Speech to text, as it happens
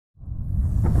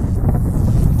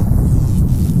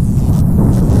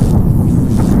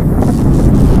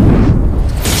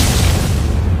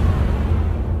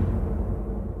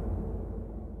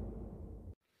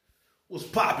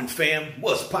fam,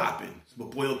 what's poppin'? It's my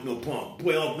boy Uncle No Pump.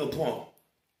 Boy Uncle No Pump.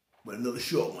 But another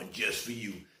short one just for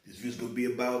you. This video's gonna be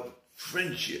about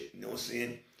friendship. You know what I'm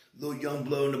saying? Little young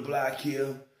blood on the block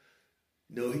here.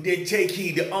 You know, he didn't take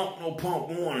heed to Uncle No Pump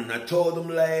warning. I told him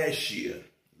last year.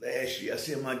 I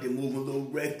see him out there moving a little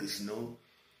reckless, you know.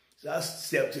 So I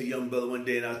stepped to a young brother one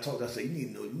day and I talked. I said, you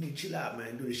need to chill out,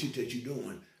 man. Do the shit that you're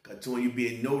doing. I told him you're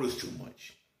being noticed too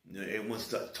much. You know, everyone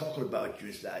starts talking about you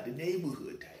inside the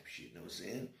neighborhood type shit, you know what I'm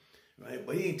saying? Right?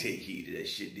 But he didn't take heed to that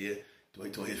shit there. So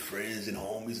he told his friends and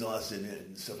homies and us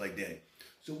and stuff like that.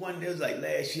 So one day, it was like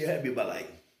last year, it had to be about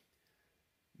like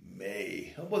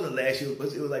May. It wasn't last year, it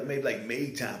was like maybe like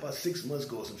May time, about 6 months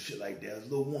ago or some shit like that. It was a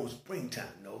little warm springtime,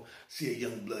 you know. See a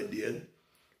young blood there,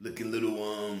 looking a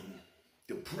little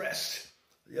depressed.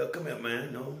 Yo, come here, man,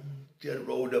 you know. Just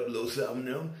rolled up a little something,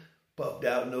 you know. Puffed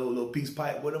out, you know, a little peace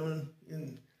pipe with him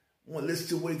and want to listen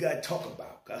to what he got to talk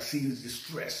about. I see he was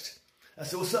distressed. I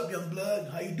said, what's up, young blood?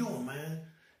 How you doing, man?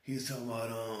 He was talking about,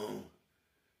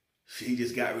 he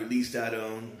just got released out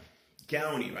of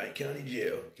county, right? County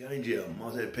jail.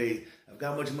 Moms had to pay. I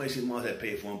forgot how much money his moms had to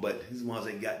pay for him, but his moms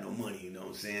ain't got no money, you know what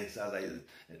I'm saying? Sounds like an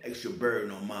extra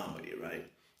burden on mama there, right?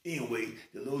 Anyway,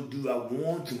 the little dude I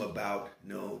warned him about,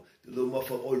 you know, the little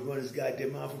motherfucker always run his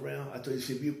goddamn mouth around. I told you,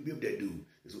 shit, be up that dude.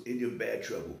 This was Indian bad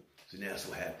trouble. So now that's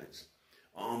what happens.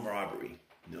 Armed robbery,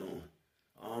 you know.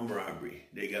 Armed robbery.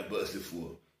 They got busted for,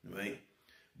 right?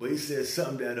 But he said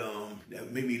something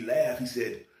that made me laugh. He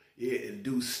said, yeah, and the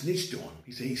dude snitched on him.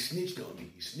 He said he snitched on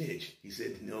me. He snitched. He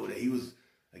said, you know, that he was,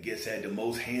 I guess, had the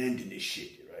most hand in this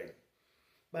shit, right?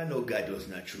 But I know God knows it's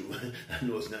not true. I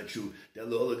know it's not true. That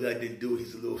little other guy didn't do it.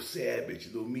 He's a little savage, a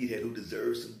little meathead who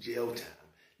deserves some jail time.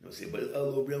 You know what I'm saying? But the other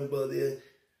little young brother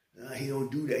there, he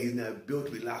don't do that. He's not built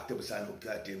to be locked up inside no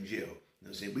goddamn jail. You know what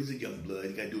I'm saying? But he's a young blood.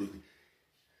 He got to do it.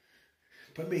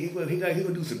 Probably he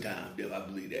gonna do some time, Bill. I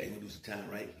believe that. He gonna do some time,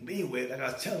 right? But anyway, like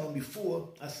I was telling him before,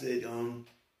 I said,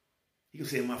 he could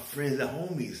say my friends and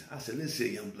homies. I said,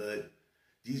 listen, young blood,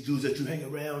 these dudes that you hang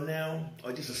around now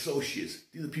are just associates.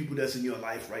 These are people that's in your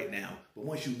life right now. But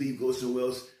once you leave, go somewhere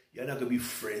else, you're not gonna be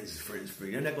friends.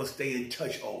 You're not gonna stay in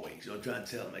touch always. You know, I'm trying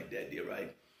to tell him like that, there,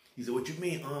 right? He said, what you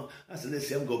mean, I said,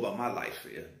 listen, I'm gonna go about my life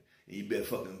here. And you better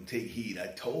fucking take heed. I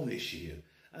told him this shit here.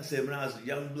 I said, when I was a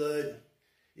young blood,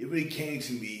 it really came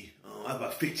to me, I was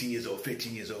about 15 years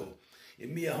old,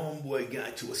 and me and homeboy got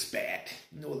into a spat,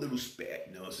 you know, a little spat,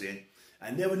 you know what I'm saying?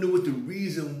 I never knew what the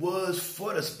reason was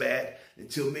for the spat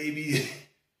until maybe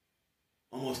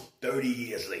almost 30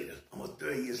 years later,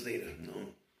 you know?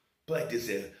 But like this,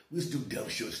 we used to do dumb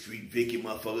shit street, Vicky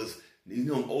motherfuckers. You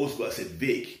know, I'm old school, I said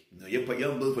Vic. You know, young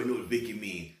blood probably know what Vicky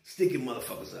mean. Sticking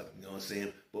motherfuckers up, you know what I'm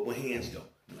saying? But with hands though.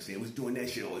 You know what I'm saying? We was doing that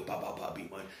shit always, pop, beat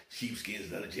my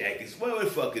sheepskins, leather jackets, whatever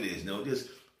the fuck it is, you know, just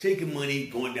taking money,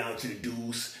 going down to the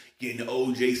Deuce, getting the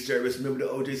OJ service. Remember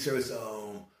the OJ service,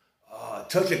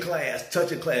 Touch of Class.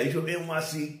 You from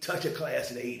NYC, Touch of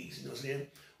Class in the 80s, you know what I'm saying?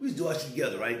 We used to do our shit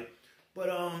together, right? But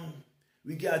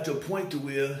we got to a point to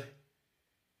where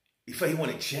he felt he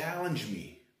wanted to challenge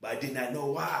me, but I did not know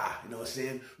why, you know what I'm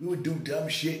saying? We would do dumb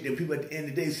shit, then people at the end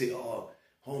of the day say, oh,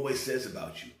 homeboy says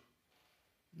about you.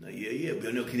 No, yeah,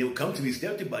 but no, he would come to me,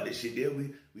 stepped about this shit there.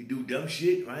 We do dumb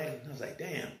shit, right? And I was like,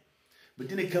 damn. But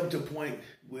then it come to a point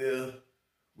where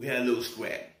we had a little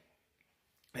scrap.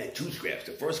 I had 2 scraps.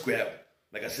 The first scrap,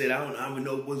 like I said, I don't even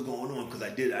know what's going on because I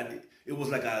did. It was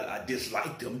like I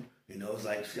disliked him. You know, it's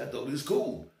like, I thought he was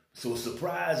cool. So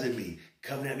surprising me,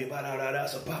 coming at me,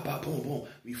 so pop, boom, boom.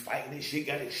 We fighting this shit,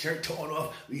 got his shirt torn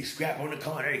off. We scrap on the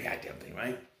corner, every goddamn thing,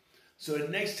 right? So the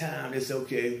next time, it's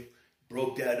okay.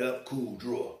 Broke that up, cool,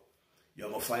 draw.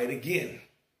 Y'all gonna fight again,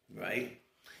 right?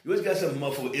 You always got some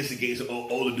motherfucker instigating some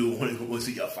older dude want to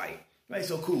see y'all fight, right?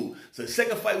 So cool. So the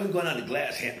second fight, we going out to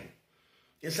glass hammer.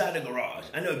 Inside the garage.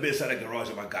 I never been inside the garage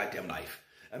in my goddamn life.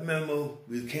 I remember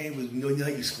we came, you know how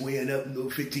you squaring up,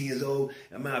 15 years old.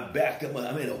 And I backed up,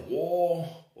 I'm in a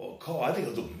wall or a car. I think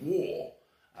it was a wall.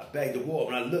 I backed the wall.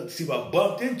 When I looked to see what I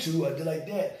bumped into, I did like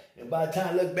that. And by the time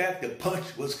I looked back, the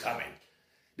punch was coming.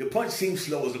 The punch seemed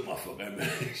slow as a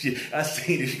motherfucker. I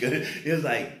seen this shit. It was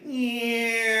like,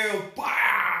 yeah,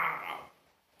 pow.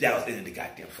 That was the end of the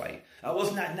goddamn fight. I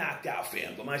was not knocked out,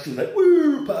 fam, but my shit was like,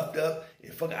 woo, popped up.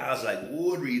 And fucking I was like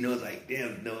watery, you know, it's like,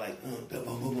 damn, you know, like, boom,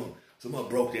 boom, boom. Someone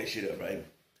broke that shit up, right?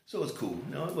 So it's cool.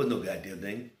 No, it wasn't no goddamn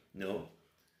thing. No.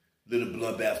 Little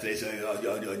bloodbath, they say,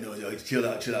 yo, chill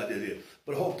out there.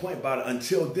 But the whole point about it,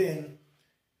 until then,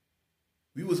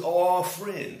 we was all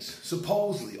friends,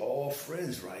 supposedly all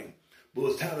friends, right? But it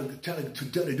was time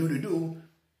to do.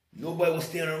 Nobody was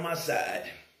standing on my side.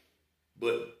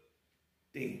 But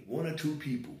I think one or two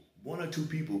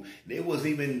people, they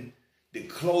wasn't even the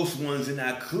close ones in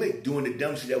our clique doing the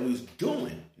dumb shit that we was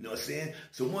doing. You know what I'm saying?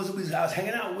 So once I was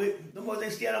hanging out with, the ones they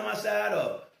stand on my side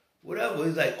or whatever,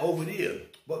 it's like over there.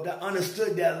 But I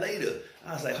understood that later.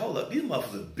 I was like, hold up, these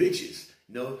motherfuckers are bitches.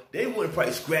 You know, they wouldn't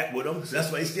probably scrap with them. So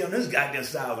that's why they stay on this goddamn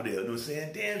side over there. You know what I'm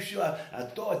saying? Damn sure I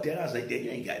thought that. I was like, damn,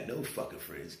 you ain't got no fucking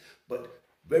friends. But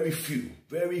very few,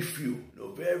 you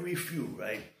know, very few,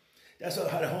 right? That's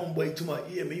how the homeboy to my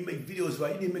ear, man, you make videos,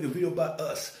 right? You need to make a video about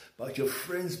us, about your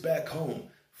friends back home.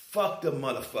 Fuck them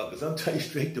motherfuckers. I'm telling you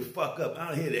straight the fuck up. I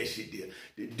don't hear that shit there.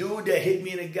 The dude that hit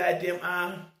me in the goddamn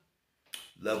eye,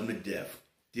 love him to death.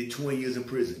 Did 20 years in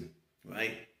prison,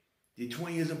 right? Did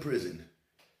 20 years in prison.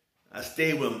 I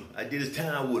stayed with him. I did his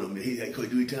time with him. He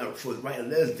could do his time for writing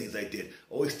letters and things like that.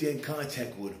 Always stay in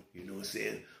contact with him. You know what I'm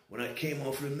saying? When I came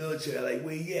home from the military, I like,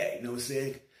 where he at? You know what I'm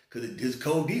saying? Because his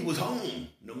code D was home.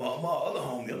 You know, my other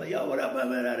homie. I'm like, yo, what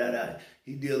up?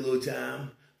 He did a little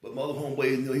time. But my other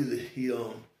homeboy, you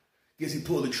know, guess he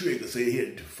pulled the trigger. So he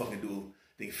had to fucking do,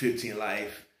 I think, 15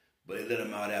 life. But they let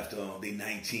him out after they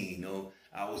 19, you know.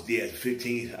 I was there at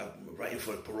 15, I'm writing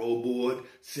for the parole board,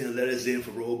 sending letters in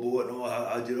for parole board, and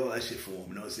I did all that shit for him,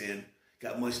 you know what I'm saying?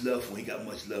 Got much love for him, he got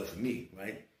much love for me,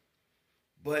 right?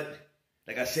 But,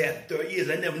 like I said, after 30 years,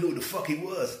 I never knew who the fuck he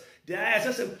was. Then I asked,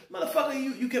 I said,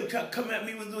 motherfucker, you kept coming at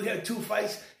me when we had 2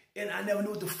 fights, and I never knew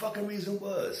what the fucking reason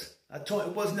was. I told him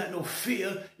it was not no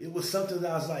fear, it was something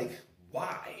that I was like,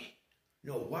 why?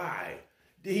 You know, why?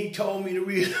 Then he told me the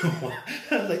reason why.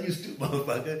 I was like, you stupid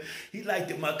motherfucker. He liked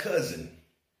it, my cousin.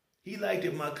 He liked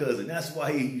it, my cousin. That's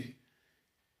why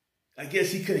I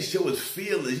guess he couldn't show his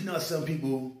feelings. You know, some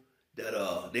people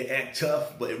that they act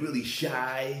tough, but really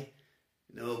shy.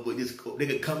 You know, but they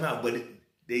could come out, but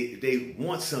they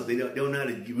want something. They don't know how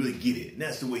to really get it. And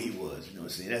that's the way he was. You know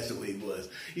what I'm saying? That's the way he was.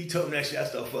 He told me that shit. I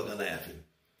started fucking laughing.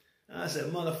 I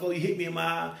said, motherfucker, you hit me in my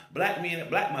eye, black me in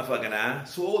my fucking eye,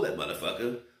 swole that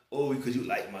motherfucker. Oh, because you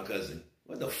like my cousin.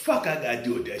 What the fuck I gotta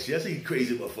do with that shit? I say you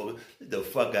crazy motherfucker. Get the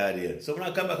fuck out of here. So when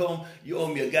I come back home, you owe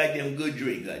me a goddamn good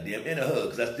drink, goddamn, and a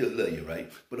hug, because I still love you,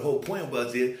 right? But the whole point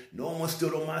was no one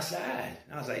stood on my side.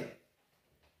 I was like,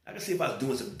 I can see if I was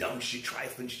doing some dumb shit,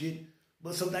 trifling shit,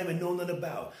 but something I didn't know nothing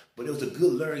about. But it was a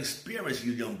good learning experience,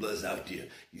 you young bloods out there.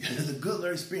 It was a good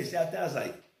learning experience. After I was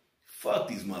like, fuck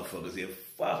these motherfuckers here.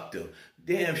 Fuck them.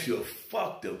 Damn sure,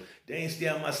 fuck them. They ain't stay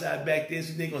on my side back then,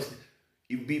 so they gonna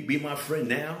be my friend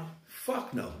now?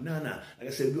 Fuck no. Nah. Like I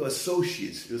said, we were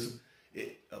associates. There was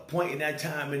a point in that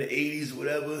time in the 80s,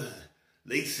 whatever,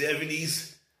 late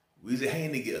 70s, we used to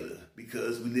hang together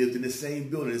because we lived in the same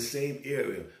building, the same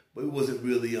area. But it wasn't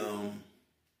really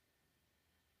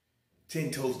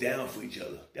 10 toes down for each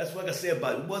other. That's what I said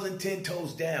about it. It wasn't 10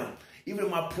 toes down. Even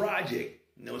in my project,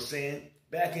 you know what I'm saying?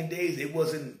 Back in days, it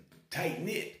wasn't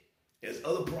tight-knit as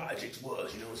other projects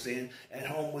was, you know what I'm saying? At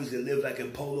home was that lived like in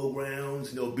polo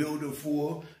grounds, you know, building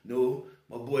 4, you know,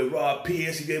 my boy Rob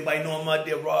Pierce, if anybody know him out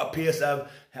there, Rob Pierce, I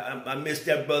miss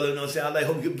that brother, you know what I'm saying? I like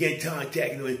hope you get in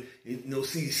contact, you know,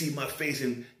 see my face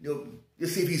and, you know,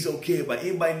 just see if he's okay. But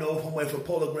anybody know homeboy from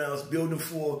polo grounds, building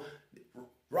 4,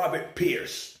 Robert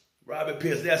Pierce,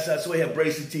 that's how he had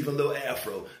braces, teeth, and a little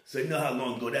afro. So you know how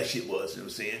long ago that shit was, you know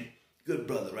what I'm saying? Good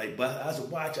brother, right? But I was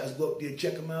go up there and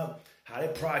check him out. How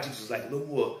that project was like a little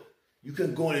more, you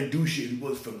couldn't go in and do shit if you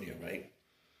wasn't from there, right?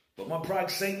 But my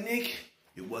project, St. Nick,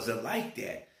 it wasn't like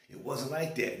that. It wasn't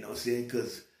like that, you know what I'm saying?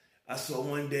 Because I saw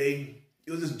one day,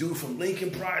 it was this dude from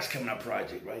Lincoln Project coming out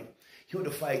project, right? He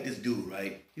wanted to fight this dude,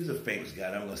 right? He was a famous guy.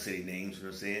 I'm not going to say their names, you know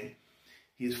what I'm saying?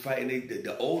 He was fighting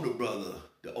the older brother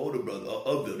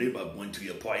of them. They about 1-2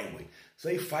 year apart anyway. So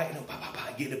he fighting him,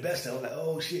 getting the best of him. I was like,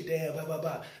 oh shit, damn,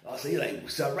 So he like,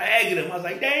 start ragging him. I was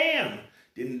like, damn.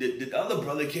 Then the other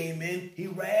brother came in, he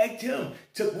ragged him,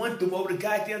 took one, threw him over the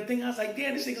goddamn thing. I was like,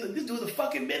 damn, this dude's a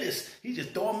fucking menace. He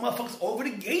just throwing motherfuckers over the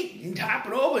gate and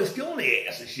hopping over and stealing their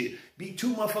ass and shit. Beat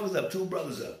 2 motherfuckers up, 2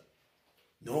 brothers up.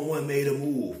 No one made a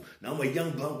move. Now I'm a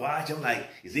young blood watch. I'm like,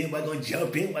 is anybody gonna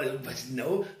jump in? But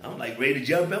no, I'm like ready to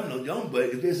jump in. I'm no young, but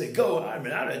if they say go, I'd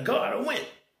have went.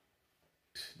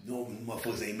 No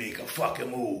motherfuckers ain't make a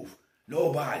fucking move.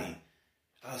 Nobody.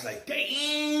 I was like,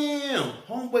 damn,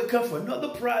 homeboy come for another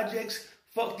projects.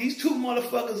 Fuck these 2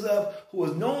 motherfuckers up who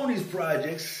was known these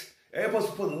projects. Everybody's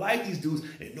supposed to like these dudes,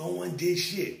 and no one did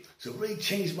shit. So it really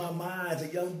changed my mind as a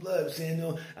young blood, saying,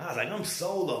 no, I was like, I'm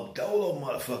solo, dolo,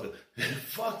 motherfucker.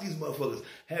 Fuck these motherfuckers.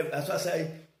 That's why I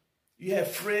say, you have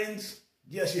friends?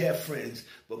 Yes, you have friends.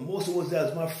 But most of the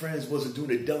ones my friends wasn't doing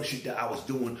the dumb shit that I was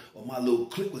doing or my little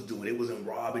clique was doing. They wasn't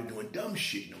robbing, doing dumb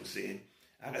shit, you know what I'm saying?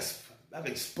 I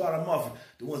could spot them off.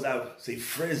 The ones I say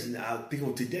friends, and I think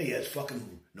of today as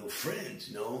fucking no friends,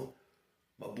 you know?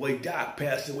 My boy Doc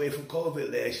passed away from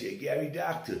COVID last year. Gary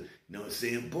Doctor, you know what I'm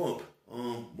saying? Bump.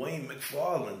 Wayne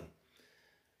McFarlane.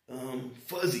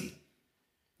 Fuzzy.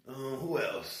 Who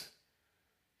else?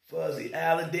 Fuzzy.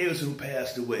 Alan Davis, who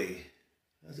passed away.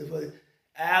 I said Fuzzy.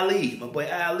 Ali, my boy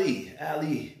Ali,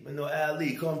 I know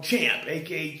Ali, call him Champ,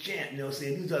 aka Champ, you know what I'm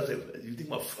saying? These are, you think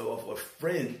my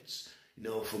friends, you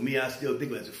know, for me, I still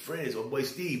think of them as friends. My boy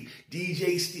Steve,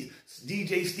 DJ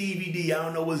Stevie D, I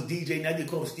don't know what's DJ, now they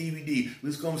call him Stevie D, we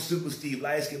just call him Super Steve,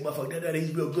 light skin motherfucker,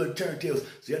 he's real good turntables,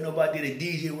 so y'all know about that in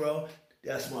DJ world?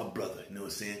 That's my brother, you know what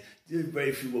I'm saying? There's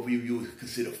very few of you would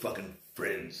consider fucking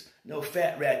friends. No,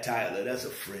 Fat Rat Tyler, that's a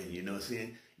friend, you know what I'm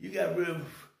saying? You got real...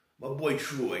 My boy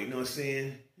Troy, you know what I'm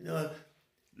saying? You know,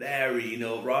 Larry, you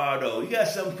know, Rado. You got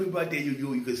some people out there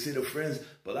you consider friends,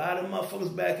 but a lot of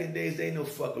motherfuckers back in the days, they ain't no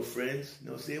fucking friends. You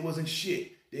know what I'm saying? It wasn't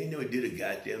shit. They never did a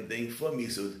goddamn thing for me,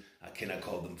 so I cannot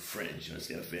call them friends. You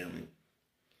understand, family?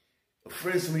 A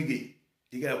friends, when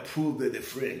you gotta prove that they're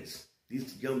friends.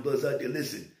 These young bloods out there,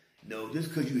 listen, you know, just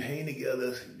because you hang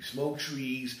together, you smoke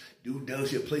trees, do dumb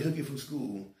shit, play hooky from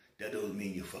school, that doesn't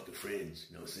mean you're fucking friends.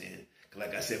 You know what I'm saying?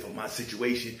 Like I said, for my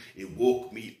situation, it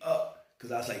woke me up.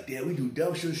 Because I was like, damn, we do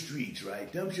dumpster streets,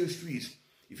 right? Dumpster streets.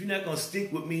 If you're not going to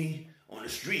stick with me on the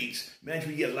streets, man,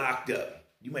 you get locked up.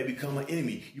 You might become an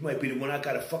enemy. You might be the one I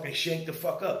got to fucking shank the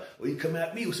fuck up. Or you come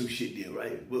at me with some shit there,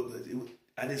 right?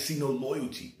 I didn't see no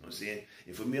loyalty, you know what I'm saying?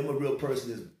 And for me, I'm a real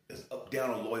person that's up,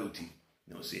 down on loyalty.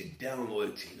 You know what I'm saying? Down on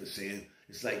loyalty, you know what I'm saying?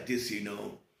 It's like this, you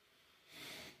know.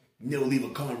 You never leave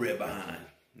a comrade behind.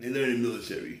 They learn in the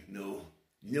military, you know.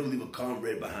 You never leave a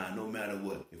comrade behind, no matter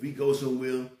what. If we go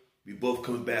somewhere, we both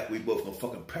come back, we both gonna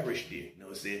fucking perish there. You know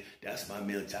what I'm saying? That's my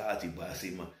mentality. But I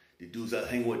see the dudes I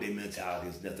hang with, their mentality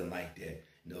is nothing like that.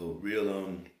 You know,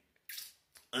 real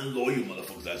unloyal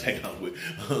motherfuckers I hang out with.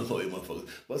 Unloyal motherfuckers.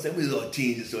 But I say we was all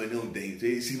teens and so they know things.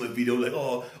 They see my video like,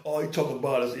 oh, you talk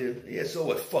about us here. Yeah, so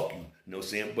what? Fuck you. You know what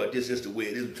I'm saying? But this is the way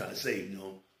it is. I'm trying to say, you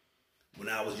know, when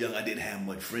I was young, I didn't have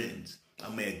much friends. I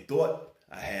may have thought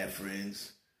I had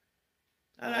friends.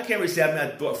 And I can't really say I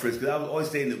thought friends, because I was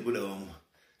always saying that with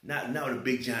not with a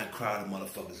big giant crowd of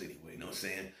motherfuckers anyway, you know what I'm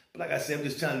saying? But like I said, I'm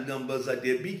just telling the young brothers out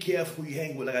there, be careful who you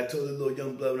hang with. Like I told the little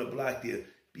young blood on the block there,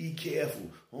 be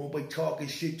careful. Homeboy talking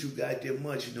shit too goddamn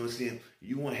much, you know what I'm saying?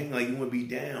 You want to hang like you want to be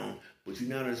down, but you're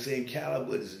not on the same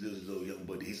caliber as this little young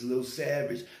buddy. He's a little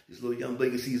savage. This little young buddy,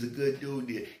 you can see he's a good dude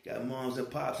there. Got moms and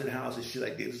pops in the house and shit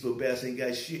like that. This little bastard ain't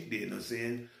got shit there, you know what I'm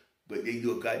saying? But they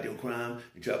do a goddamn crime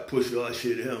and try to push all that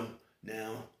shit at him.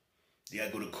 Now, they gotta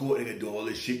go to court, they gotta do all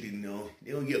this shit, you know.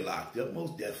 They don't get locked up,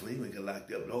 most definitely. They don't get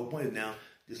locked up. But the whole point is now,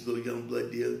 this little young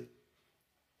blood there,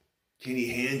 can he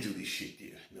handle this shit there?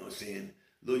 You know what I'm saying?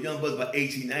 Little young blood's about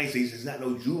 18, 19, so he's not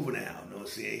no juvenile, you know what I'm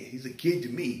saying? He's a kid to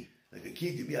me. Like a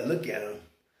kid to me, I look at him.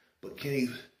 But can he,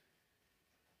 you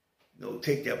know,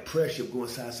 take that pressure of going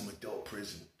inside some adult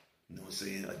prison? You know what I'm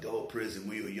saying? Adult prison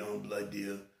where you're a young blood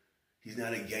there. He's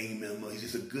not a gang member, he's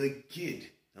just a good kid.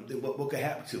 I'm thinking, what could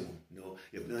happen to him? You know,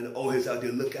 if none of the old heads out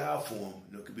there look out for him,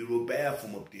 you know, it could be real bad for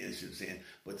him up there, you know what I'm saying?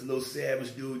 But the little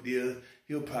savage dude there,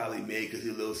 he'll probably make it because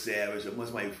he's a little savage. Or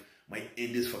must might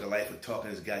end his fucking life with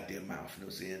talking his goddamn mouth, you know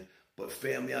what I'm saying? But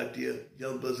family out there,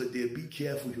 young brothers out there, be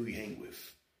careful who you hang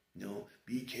with. You know,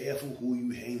 be careful who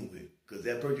you hang with. Because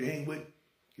that person you hang with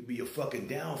could be your fucking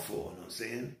downfall, you know what I'm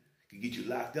saying? Can get you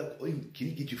locked up, or even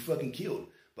can get you fucking killed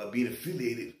by being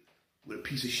affiliated with a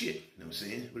piece of shit, you know what I'm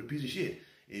saying? With a piece of shit.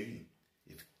 If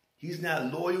he's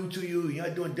not loyal to you, you're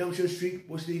not doing dumb shit street,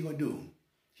 what's he gonna do?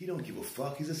 He don't give a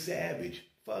fuck. He's a savage.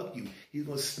 Fuck you. He's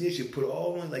gonna snitch and put it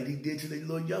all on like he did to the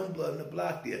little young blood in the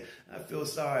block there. I feel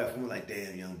sorry for him, like,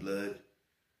 damn, young blood.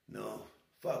 No,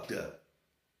 fucked up.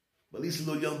 But at least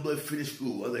the little young blood finished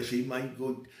school. Other shit, you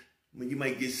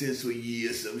might get sentenced to a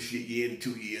year or some shit, year and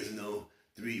 2 years, you know,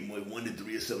 1 to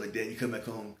 3 or something like that. You come back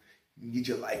home, you get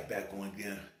your life back on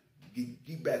again.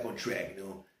 Get back on track, you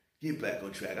know. Get back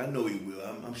on track. I know he will.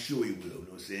 I'm sure he will. You know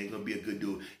what I'm saying? He's going to be a good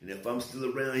dude. And if I'm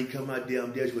still around, he come out there,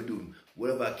 I'm there going to do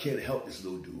whatever I can to help this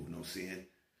little dude. You know what I'm saying?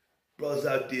 Brothers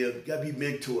out there, got to be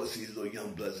mentors to these little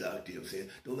young bloods out there. You know what I'm saying?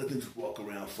 Don't let them just walk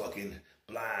around fucking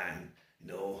blind,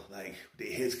 you know, like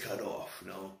their heads cut off,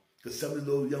 you know. Because some of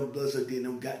the little young bloods out there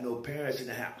don't got no parents in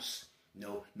the house. You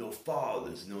know, no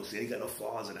fathers. You know what I'm saying? They got no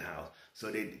fathers in the house. So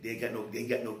they ain't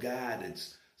got no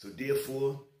guidance. So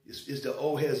therefore, it's the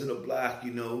old heads in the block,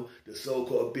 you know, the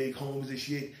so-called big homies and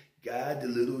shit. Guide the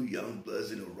little young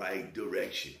bloods in the right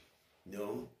direction, you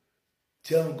know.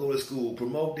 Tell them go to school.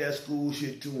 Promote that school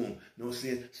shit to them. You know what I'm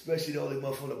saying? Especially all the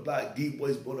motherfuckers on the block. Deep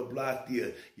boys on the block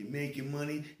there. You making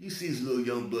money. You see these little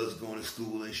young bloods going to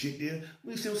school and shit there.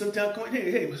 We see them sometimes coming,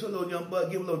 hey, what's a little young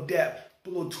blood? Give him a little dap.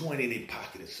 Put a little 20 in their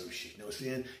pocket or some shit, you know what I'm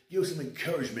saying? Give them some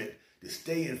encouragement to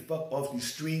stay and fuck off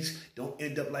these streets. Don't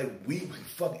end up like we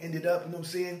fuck ended up, you know what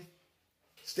I'm saying?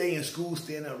 Stay in school,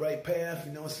 stay on that right path,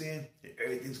 you know what I'm saying? And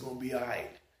everything's gonna be all right.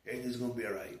 Everything's gonna be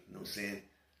all right, you know what I'm saying?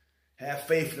 Have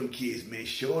faith in them kids, man.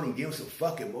 Show them, give them some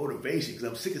fucking motivation. Because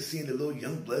I'm sick of seeing the little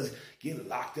young bloods getting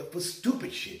locked up for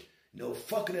stupid shit. You know,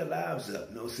 fucking their lives up,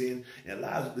 you know what I'm saying? And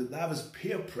their lives is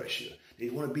peer pressure. They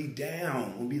want to be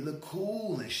down, want to be look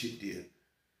cool and shit there.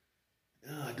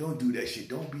 Nah, don't do that shit.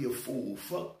 Don't be a fool.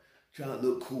 Fuck trying to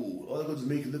look cool. All it goes is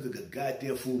make you look like a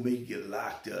goddamn fool, make you get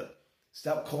locked up.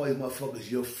 Stop calling motherfuckers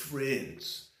your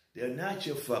friends. They're not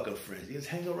your fucking friends. They just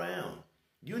hang around.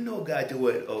 You know goddamn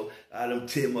what, out of them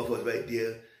 10 motherfuckers right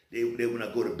there, they want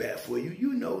to go to bat for you.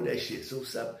 You know that shit. So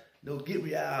stop. No, get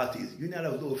realities. You're not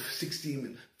a little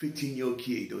 16, 15-year-old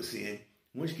kid, you know what I'm saying?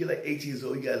 Once you get like 18 years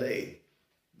old, you got like,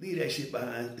 leave that shit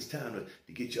behind. It's time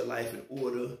to get your life in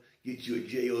order, get you a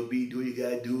job, do what you got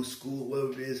to do, school,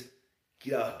 whatever it is.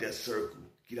 Get out that circle.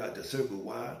 Get out that circle.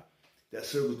 Why? That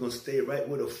circle's going to stay right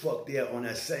where the fuck they are on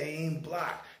that same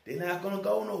block. They're not going to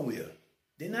go nowhere.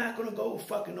 They're not going to go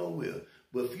fucking nowhere.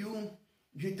 But if you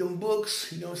get them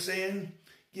books, you know what I'm saying?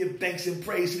 Give thanks and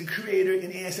praise to the Creator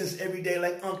and ancestors every day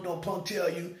like Unc No Punk tell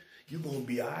you, you're going to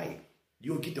be all right.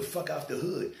 You'll get the fuck out the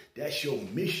hood. That's your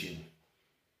mission.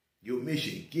 Your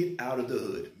mission, get out of the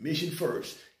hood. Mission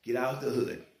first, get out of the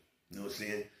hood. You know what I'm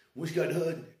saying? Once you got the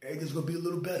hood, everything's going to be a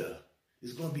little better.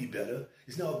 It's going to be better.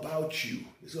 It's not about you.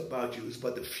 It's not about you. It's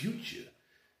about the future.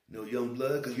 You know, young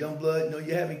blood, because young blood, you know,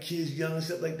 you're having kids young and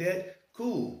stuff like that.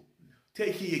 Cool.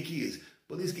 Take care of your kids.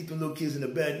 But at least get them little kids in a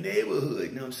bad neighborhood.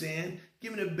 You know what I'm saying?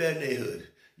 Give them a bad neighborhood.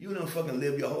 You don't fucking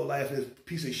live your whole life in this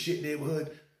piece of shit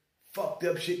neighborhood. Fucked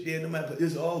up shit there. No matter,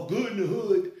 it's all good in the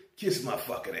hood. Kiss my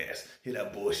fucking ass. Hear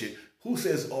that bullshit. Who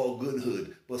says all good in the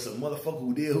hood? But some motherfucker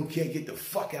who there who can't get the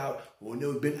fuck out, who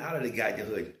never been out of the goddamn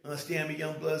hood. Understand me,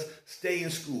 young bloods? Stay in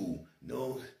school. You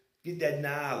know, get that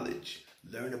knowledge.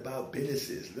 Learn about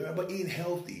businesses. Learn about eating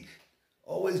healthy.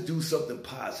 Always do something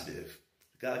positive.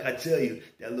 Like I tell you,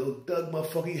 that little thug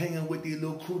motherfucker he hanging with there,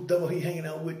 little crew thug he hanging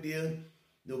out with there, you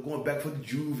know, going back for the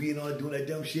juvie and all doing that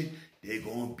dumb shit, they're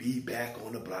going to be back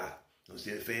on the block. You know what I'm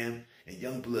saying, fam? And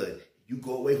young blood, you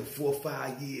go away for 4 or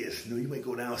 5 years. You know, you might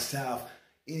go down south,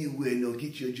 anywhere, you know,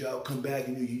 get you a job, come back,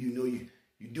 and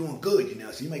you're doing good, you know.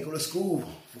 So you might go to school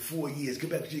for 4 years, get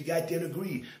back with your goddamn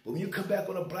degree. But when you come back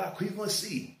on the block, who you going to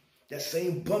see? That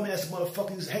same bum-ass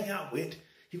motherfucker you just hang out with.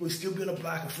 He would still be on the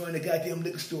block in front of the goddamn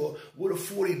liquor store with a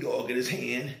 40 dog in his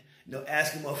hand, you know,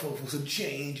 asking motherfucker for some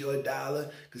change or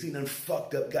 $1 because he done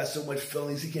fucked up, got so much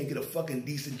felonies, he can't get a fucking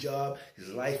decent job. His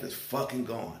life is fucking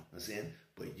gone. You know what I'm saying?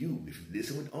 But you, if you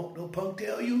listen what Unc No Punk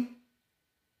tell you,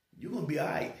 you're going to be all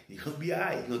right. You're going to be all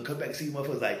right. You're going to come back and see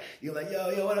motherfuckers like, you're like,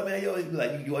 yo, what up, man? Yo, you're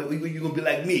like, you're going to be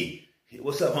like me. Hey,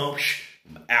 what's up, homie?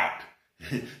 I'm out.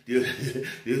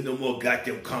 There's no more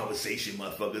goddamn conversation,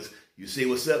 motherfuckers. You say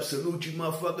what's up, salute you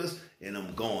motherfuckers, and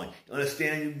I'm going. You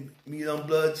understand me, young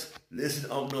bloods? Listen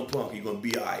to Unc No Punk. You're going to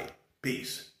be all right.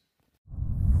 Peace.